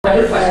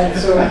And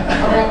so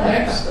coming up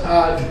next,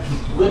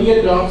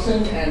 Lydia,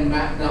 Dobson, and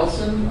Matt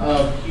Nelson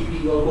of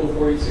CUPE Local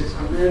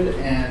 4600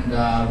 and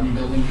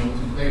Rebuilding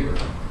Milton Favor.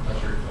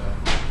 Pleasure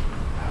to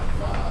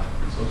have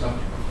folks up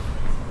here.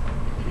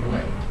 Take it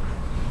away.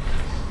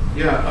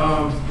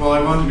 Yeah, well,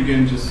 I wanted to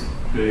begin just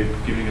by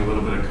giving a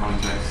little bit of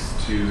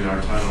context to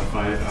our title,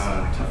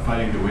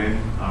 Fighting to Win.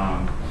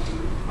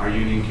 Our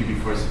union,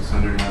 CUPE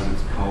 4600, has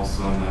its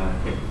pulse on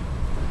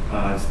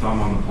its thumb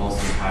on the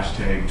pulse of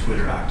hashtag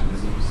Twitter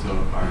activism. So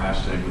our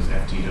hashtag was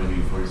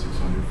FTW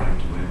 4600 Fight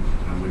to Win,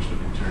 which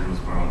in turn was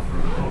borrowed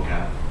from the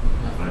vocab.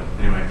 But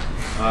anyway,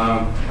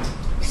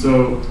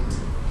 so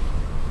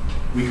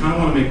we kind of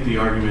want to make the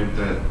argument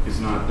that is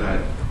not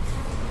that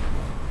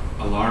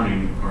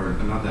alarming or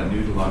not that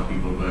new to a lot of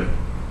people, but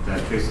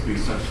that basically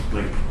such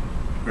like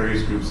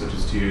various groups such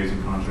as TAs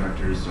and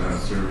contractors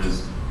serve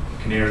as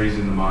canaries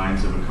in the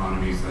mines of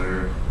economies that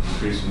are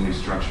increasingly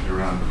structured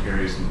around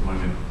precarious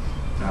employment.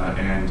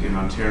 And in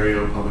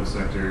Ontario, public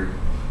sector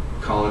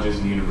colleges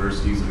and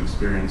universities have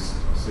experienced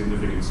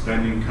significant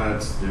spending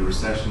cuts. The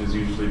recession is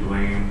usually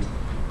blamed,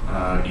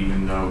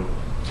 even though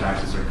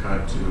taxes are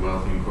cut to the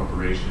wealthy and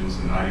corporations,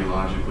 and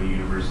ideologically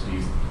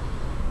universities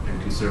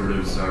and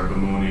conservatives are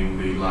bemoaning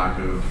the lack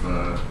of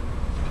a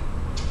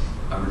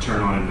return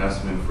on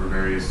investment for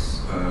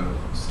various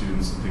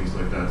students and things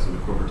like that, so the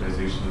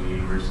corporatization of the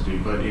university.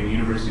 But in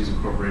universities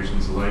and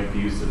corporations alike, the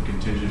use of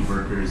contingent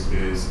workers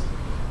is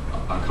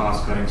a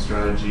cost-cutting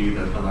strategy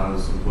that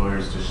allows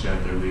employers to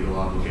shed their legal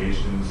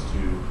obligations to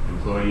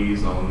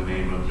employees, all in the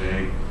name of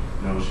vague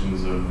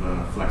notions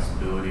of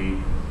flexibility.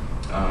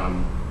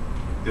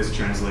 This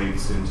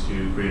translates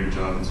into greater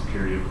job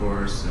insecurity, of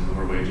course, and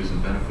more wages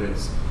and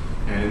benefits.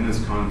 And in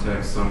this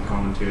context, some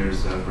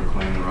commentators have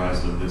proclaimed the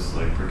rise of this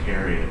like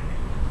precariat,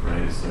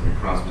 right? It's like a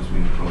cross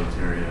between the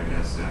proletariat, I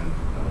guess, and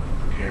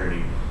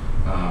precarity.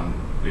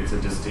 It's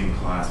a distinct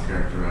class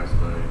characterized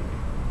by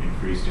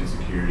increased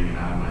insecurity and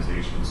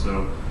atomization.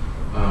 So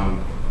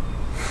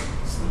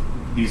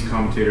these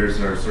commentators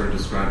are sort of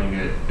describing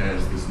it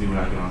as this new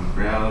economic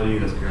reality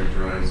that's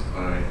characterized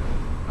by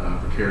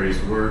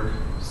precarious work.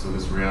 So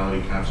this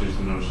reality captures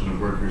the notion of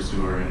workers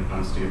who are in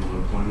unstable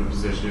employment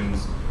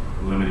positions,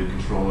 limited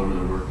control over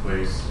their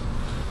workplace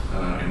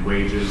and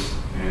wages,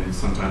 and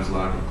sometimes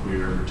lack of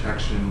clear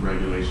protection,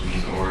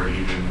 regulations, or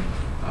even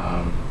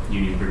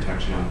union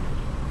protection.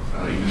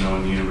 Even though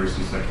in the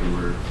university sector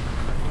we're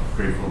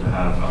grateful to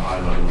have a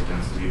high level of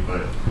density,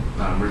 but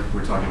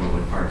we're talking about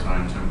like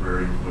part-time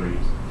temporary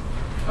employees.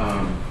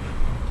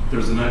 There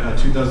was a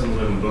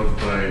 2011 book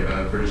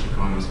by British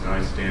economist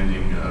Guy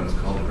Standing. It was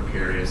called The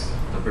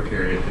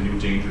Precariat, the New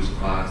Dangerous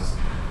Class,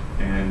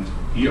 and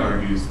he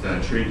argues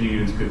that trade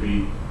unions could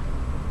be,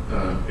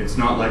 it's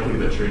not likely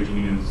that trade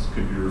unions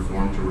could be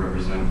reformed to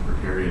represent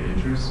precariat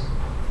interests.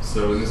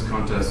 So in this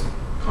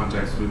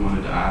context, we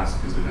wanted to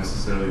ask, is it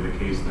necessarily the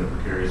case that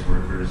precarious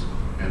workers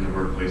and their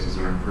workplaces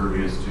are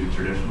impervious to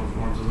traditional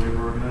forms of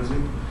labor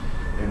organizing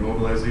and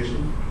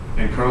mobilization?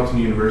 And Carleton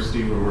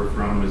University, where we're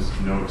from, is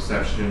no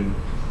exception.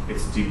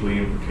 It's deeply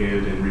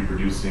implicated in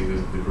reproducing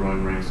the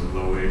growing ranks of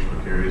low-wage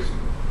precarious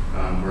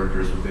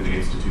workers within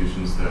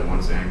institutions that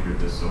once anchored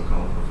this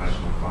so-called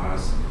professional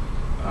class.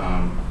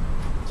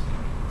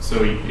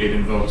 So it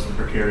invokes, the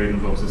precariat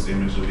invokes this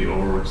image of the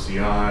overworked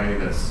CI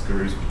that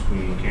scurries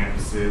between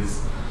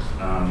campuses.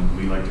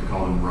 We like to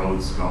call them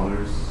road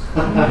scholars.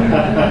 They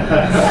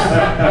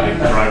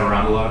drive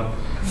around a lot.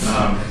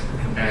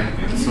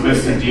 And so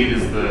this indeed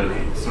is the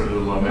sort of the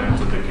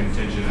lament of the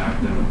contingent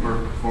academic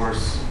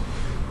workforce.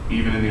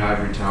 Even in the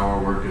ivory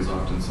tower, work is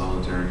often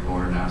solitary,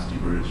 poor, nasty,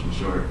 brutish, and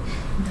short.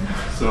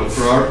 So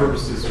for our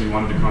purposes, we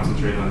wanted to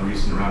concentrate on a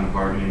recent round of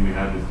bargaining we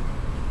had with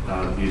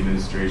the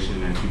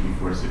administration and CUPE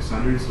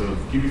 4600. So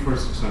CUPE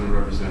 4600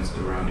 represents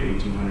around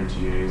 1,800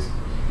 TAs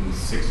and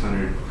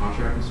 600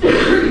 contract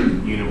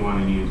instructors, Unit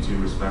 1 and Unit 2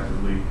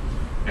 respectively.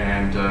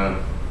 And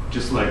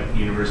just like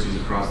universities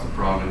across the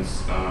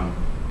province,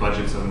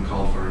 budgets have been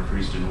called for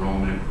increased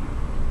enrollment,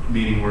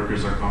 meaning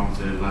workers are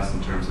compensated less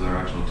in terms of their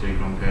actual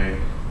take-home pay.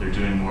 They're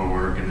doing more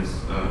work, and this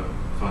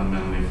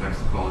fundamentally affects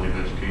the quality of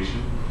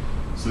education.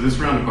 So this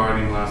round of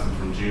bargaining lasted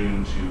from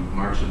June to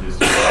March of this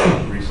year,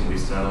 recently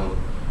settled.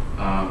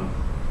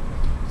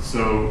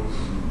 So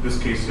this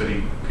case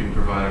study can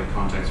provide a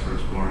context for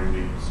exploring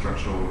the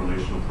structural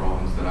relational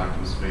problems that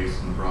activists face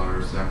in the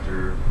broader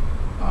sector.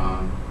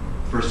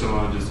 First, I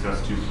want to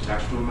discuss two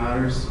contextual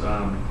matters.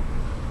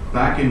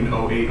 Back in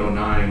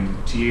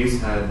 08-09,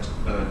 TAs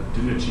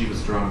didn't achieve a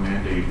strong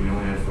mandate. We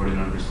only had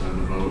 49% of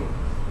the vote.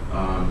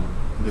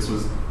 This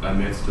was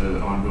amidst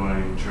an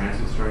ongoing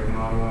transit strike in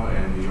Ottawa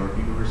and the York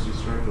University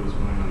strike that was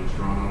going on in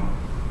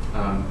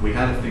Toronto. We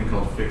had a thing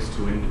called fixed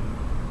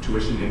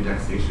tuition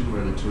indexation,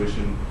 where the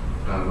tuition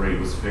rate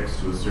was fixed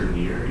to a certain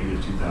year,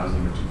 either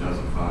 2000 or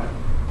 2005.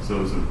 So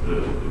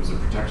it was a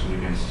protection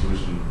against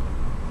tuition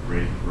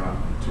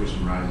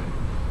rising.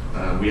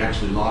 We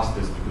actually lost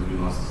this because we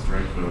lost the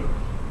strike vote,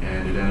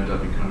 and it ended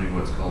up becoming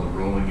what's called a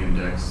rolling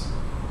index,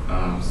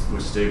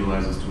 which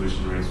stabilizes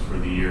tuition rates for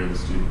the year the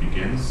student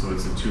begins. So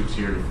it's a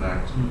two-tiered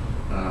effect.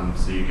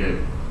 So you get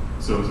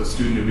So a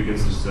student who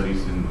begins their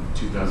studies in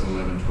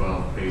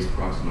 2011-12 pays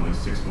approximately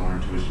 6 more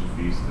in tuition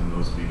fees than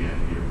those who began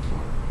the year before.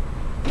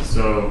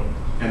 So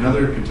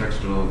another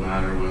contextual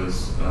matter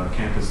was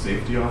campus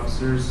safety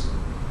officers.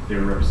 They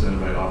were represented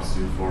by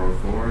Dobson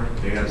 404.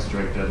 They had a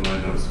strike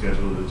deadline that was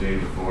scheduled the day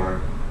before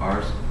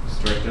our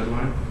strike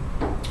deadline.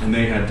 And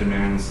they had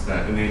demands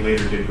that, and they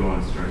later did go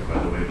on strike,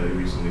 by the way, they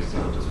recently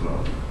settled as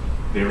well.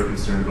 They were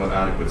concerned about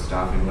adequate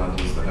staffing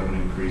levels that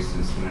haven't increased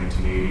since the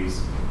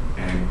 1980s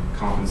and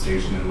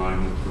compensation in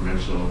line with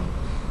provincial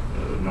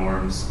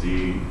norms.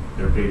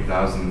 They're paid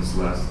thousands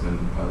less than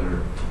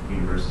other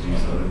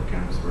universities, other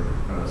campus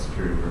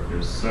security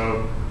workers.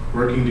 So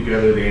working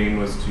together, the aim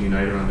was to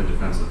unite around the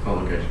defense of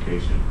public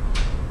education.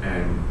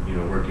 And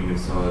working in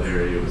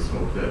solidarity, it was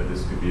hoped that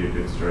this could be a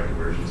good strike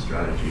aversion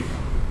strategy.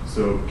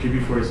 So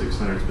CUPE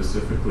 4600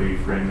 specifically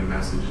framed the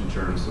message in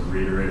terms of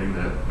reiterating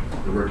that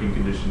the working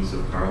conditions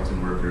of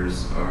Carleton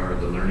workers are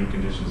the learning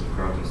conditions of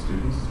Carleton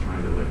students,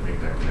 trying to make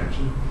that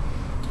connection.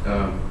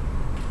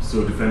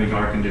 So defending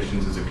our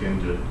conditions is akin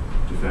to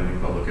defending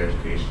public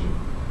education.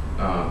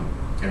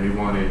 And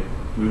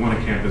we want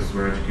a campus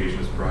where education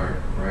is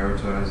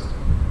prioritized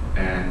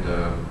and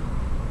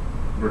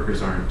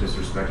workers aren't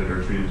disrespected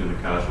or treated in a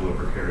casual or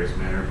precarious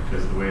manner,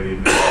 because the way the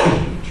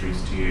administration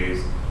treats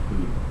TAs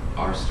who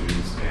are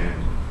students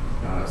and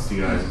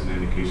CIs is an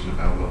indication of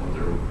how well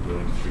they're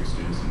willing to treat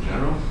students in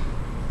general.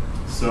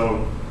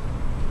 So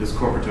this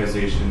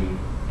corporatization,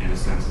 in a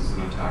sense, is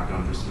an attack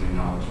on pursuing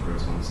knowledge for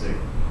its own sake.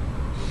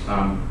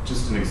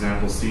 Just an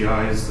example,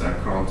 CIs at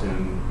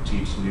Carleton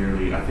teach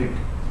nearly, I think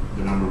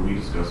the number we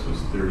discussed was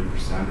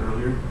 30%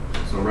 earlier.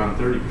 So around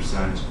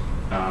 30%,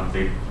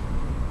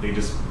 they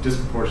just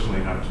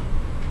disproportionately have to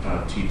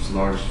teach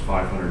large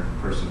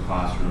 500-person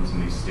classrooms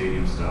in these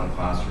stadium-style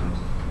classrooms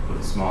with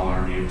a small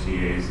army of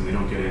TAs, and they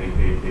don't get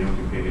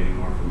paid any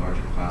more for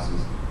larger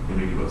classes. They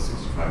make about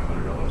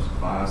 $6,500 a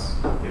class.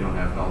 They don't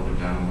have health or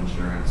dental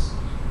insurance.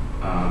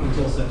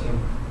 Until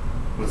September.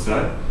 What's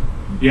that?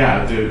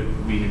 Yeah,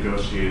 we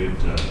negotiated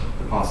the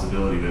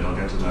possibility of it. I'll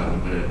get to that in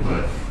a bit.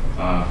 But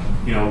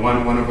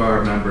one of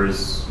our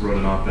members wrote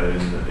an op-ed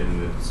in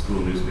the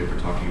school newspaper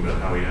talking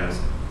about how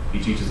he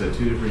teaches at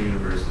 2 different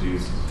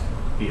universities.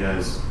 He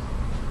has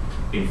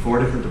in 4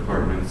 different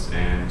departments,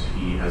 and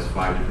he has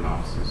 5 different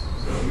offices.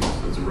 So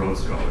he's a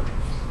Rhodes Scholar.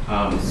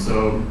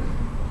 So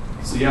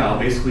yeah, I'll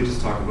basically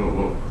just talk about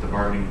what the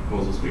bargaining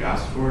proposals we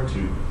asked for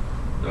to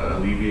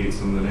alleviate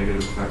some of the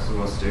negative effects of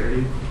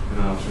austerity, and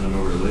then I'll turn it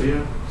over to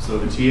Lydia. So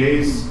the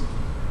TA's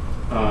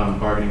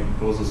bargaining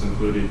proposals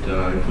included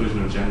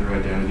inclusion of gender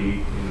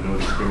identity in the no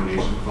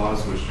discrimination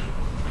clause, which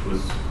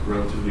was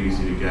relatively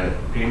easy to get,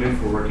 payment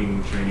for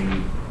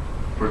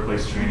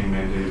workplace training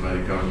mandated by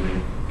the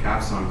government,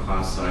 caps on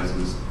class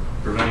sizes,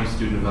 preventing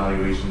student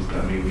evaluations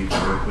that may lead to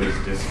workplace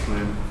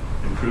discipline,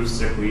 improved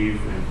sick leave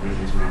and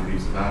provisions around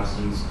leaves of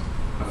absence,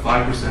 a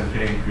 5%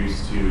 pay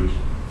increase to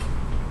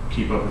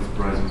keep up with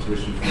rising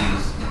tuition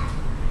fees,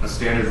 a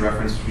standard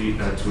reference fee,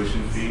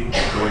 tuition fee,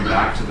 going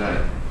back to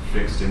that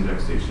fixed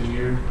indexation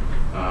year,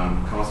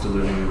 cost of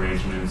living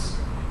arrangements,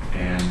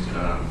 and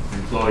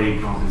employee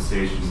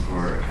compensation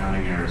for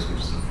accounting errors,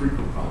 which is a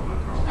frequent problem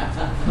at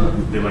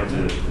Carleton. They like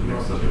to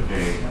mix up the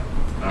pay.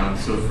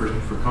 So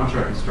for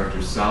contract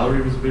instructors,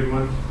 salary was a big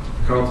one.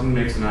 Carleton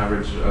makes an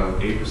average of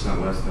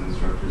 8% less than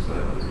instructors at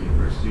other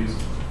universities.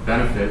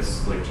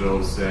 Benefits, like Joel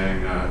was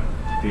saying,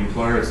 the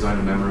employer had signed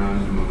a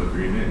memorandum of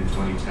agreement in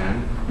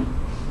 2010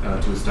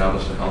 to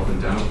establish a health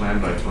and dental plan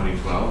by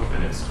 2012,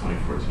 and it's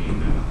 2014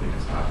 and nothing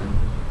has happened.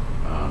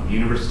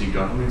 University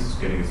governments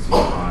getting a seat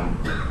on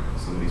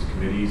some of these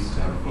committees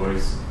to have a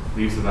voice,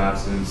 leaves of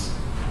absence,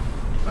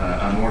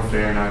 a more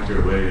fair and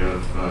accurate way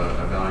of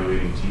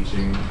evaluating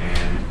teaching,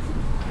 and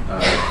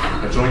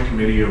a joint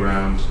committee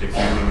around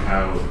examining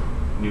how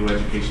new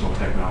educational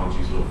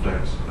technologies will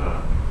affect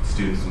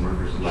students and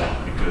workers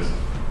alike, because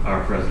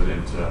our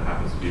president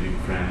happens to be a big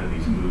fan of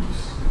these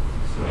moves.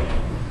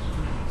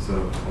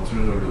 So I'll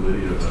turn it over to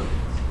Lydia.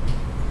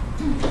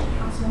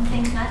 Awesome,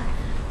 thanks Matt.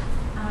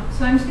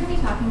 So I'm just going to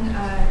be talking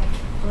a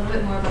little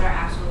bit more about our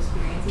actual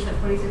experiences at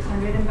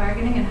 4600 in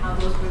bargaining and how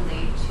those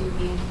relate to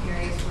being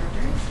precarious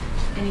workers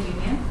in a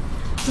union.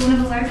 So one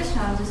of the largest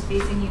challenges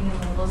facing union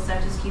labels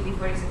such as CUPE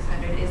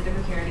 4600 is the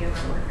precarity of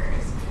our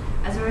workers.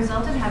 As a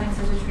result of having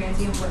such a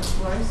transient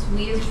workforce,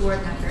 we as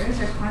board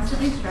members are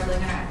constantly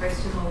struggling in our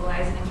efforts to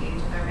mobilize and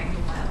engage with our rank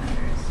and file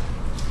members.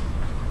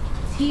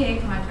 TA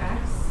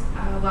contracts,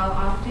 while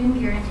often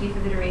guaranteed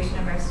for the duration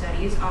of our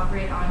studies,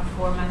 operate on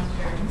 4-month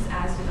terms,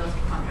 as do those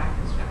contract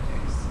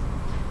instructors.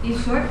 These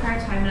short,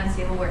 part-time, and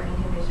unstable working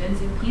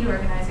conditions impede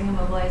organizing and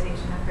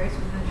mobilization efforts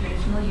within the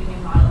traditional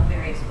union model in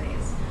various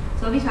ways.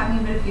 So I'll be talking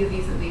about a few of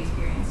these that we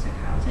experienced at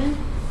Carleton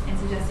and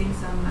suggesting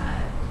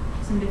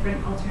some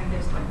different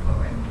alternatives going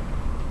forward.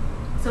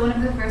 So one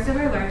of the first of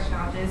our large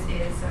challenges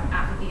is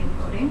apathy and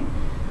coding.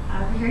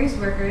 Precarious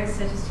workers,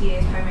 such as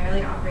TAs,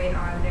 primarily operate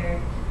on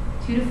their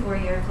 2 to 4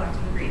 year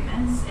collective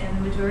agreements, and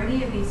the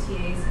majority of these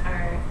TAs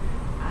are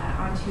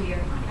on 2-year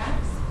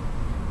contracts,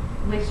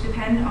 which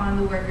depend on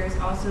the workers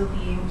also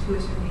being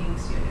tuition-paying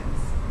students.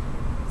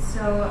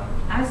 So,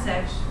 as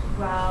such,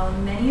 while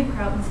many of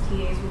Carleton's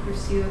TAs will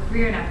pursue a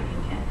career in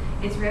academia,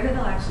 it's rare that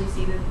they'll actually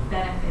see the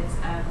benefits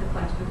of the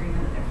collective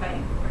agreement that they're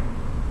fighting for.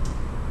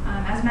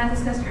 As Matt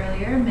discussed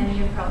earlier,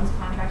 many of Carleton's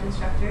contract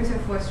instructors are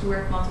forced to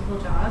work multiple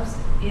jobs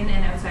in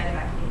and outside of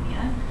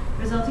academia,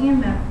 resulting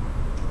in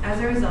as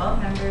a result,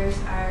 members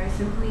are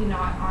simply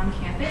not on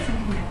campus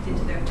and connected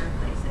to their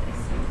workplaces.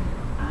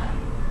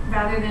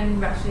 Rather,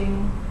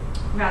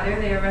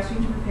 they are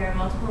rushing to prepare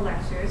multiple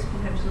lectures,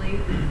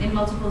 potentially in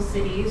multiple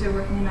cities, or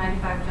working a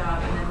 9-to-5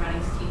 job and then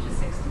running to teach a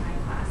 6 to 9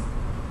 class.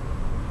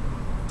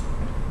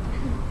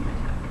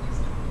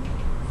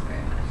 Sorry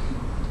about that.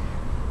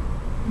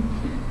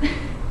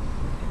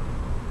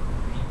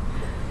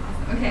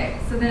 Awesome. Okay,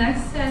 so the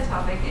next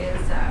topic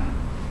is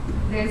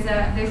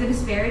there's a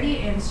disparity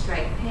in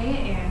strike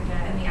pay and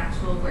the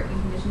actual working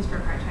conditions for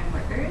part-time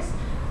workers.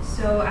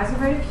 So as a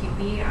part of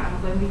CUPE,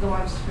 when we go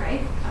on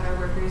strike, our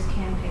workers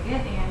can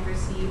picket and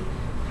receive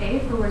pay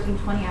for working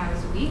 20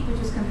 hours a week,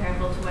 which is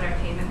comparable to what our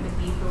payment would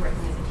be for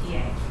working as a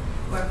TA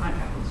or a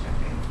contract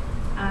instructor.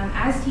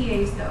 As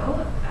TAs,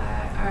 though,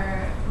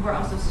 we're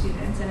also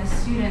students, and as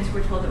students,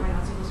 we're told that we're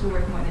not supposed to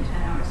work more than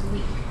 10 hours a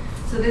week.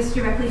 So this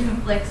directly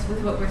conflicts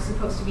with what we're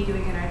supposed to be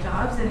doing in our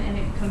jobs, and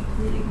it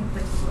completely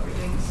conflicts with what we're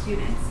doing as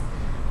students.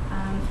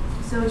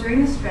 So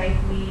during the strike,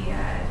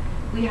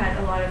 we had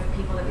a lot of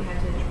people that we had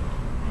to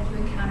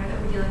encounter that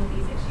were dealing with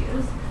these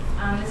issues.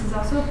 This is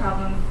also a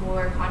problem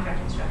for contract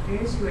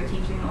instructors who are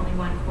teaching only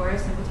one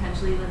course and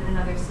potentially live in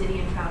another city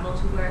and travel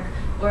to work,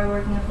 or are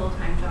working a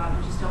full-time job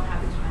and just don't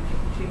have the time to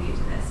contribute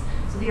to this.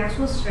 So the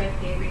actual strike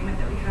pay agreement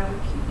that we have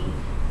with CUPE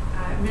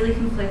really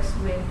conflicts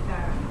with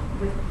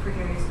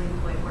precariously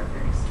employed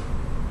workers.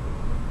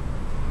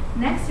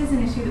 Next is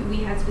an issue that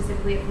we had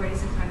specifically at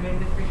 4600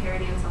 with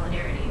precarity and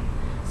solidarity.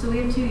 So we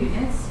have two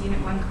units. Unit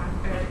 1,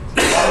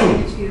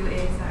 Unit 2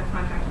 is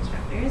contract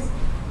instructors,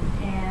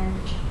 and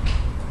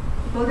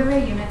both of our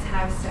units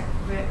have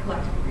separate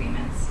collective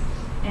agreements.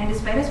 And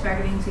despite us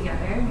bargaining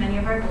together, many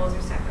of our goals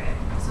are separate.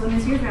 So in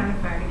this year's round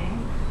of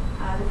bargaining,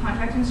 the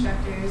contract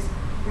instructors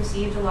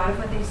received a lot of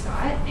what they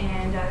sought,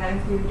 and that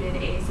included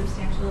a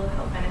substantial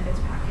health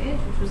benefits package,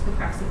 which was the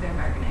crux of their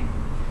bargaining.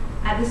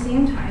 At the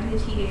same time, the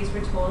TAs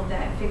were told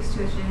that fixed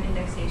tuition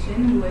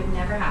indexation would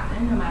never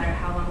happen, no matter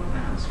how long we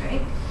went on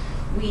strike.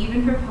 We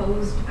even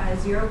proposed a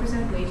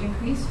 0% wage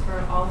increase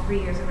for all 3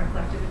 years of our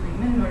collective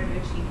agreement in order to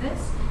achieve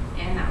this,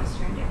 and that was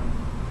turned down.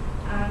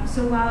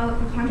 So while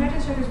the contract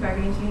instructors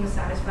bargaining team was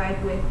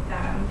satisfied with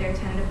their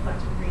tentative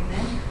collective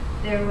agreement,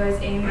 there was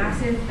a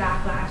massive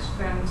backlash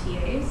from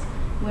TAs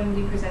when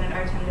we presented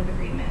our tentative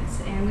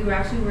agreements, and we were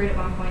actually worried at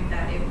one point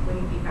that it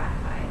wouldn't be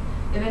ratified.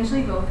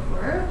 Eventually both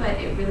were, but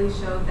it really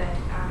showed that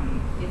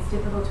it's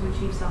difficult to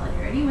achieve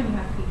solidarity when you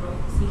have people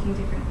seeking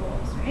different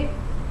goals, right?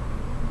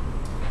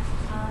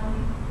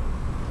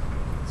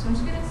 So I'm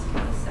just going to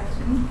skip this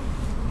section.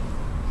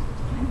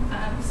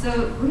 So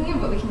looking at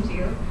what we can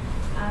do,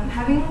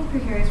 having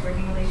precarious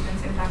working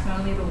relations impacts not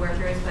only the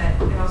workers, but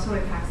it also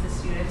impacts the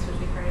students, which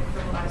we've heard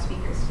from a lot of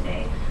speakers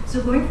today.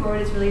 So going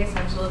forward, it's really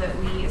essential that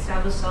we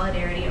establish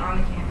solidarity on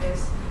the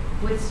campus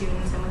with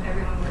students and with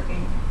everyone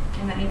working,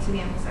 and that needs to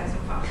be emphasized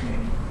and fostered.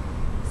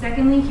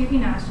 Secondly, CUPE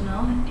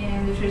National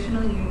and the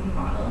traditional union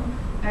model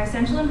are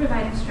essential in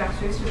providing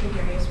structures for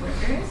precarious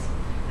workers.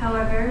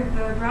 However,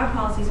 the broad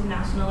policies of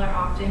National are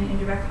often in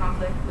direct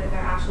conflict with our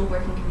actual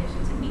working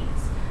conditions and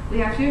needs. We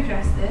have to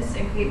address this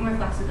and create more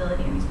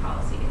flexibility in these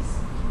policies.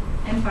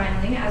 And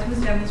finally, as was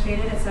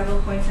demonstrated at several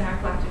points in our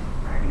collective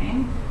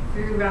bargaining,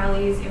 through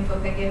rallies, info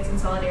pickets, and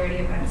solidarity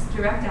events,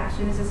 direct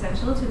action is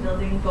essential to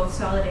building both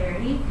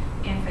solidarity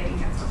and fighting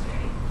against austerity.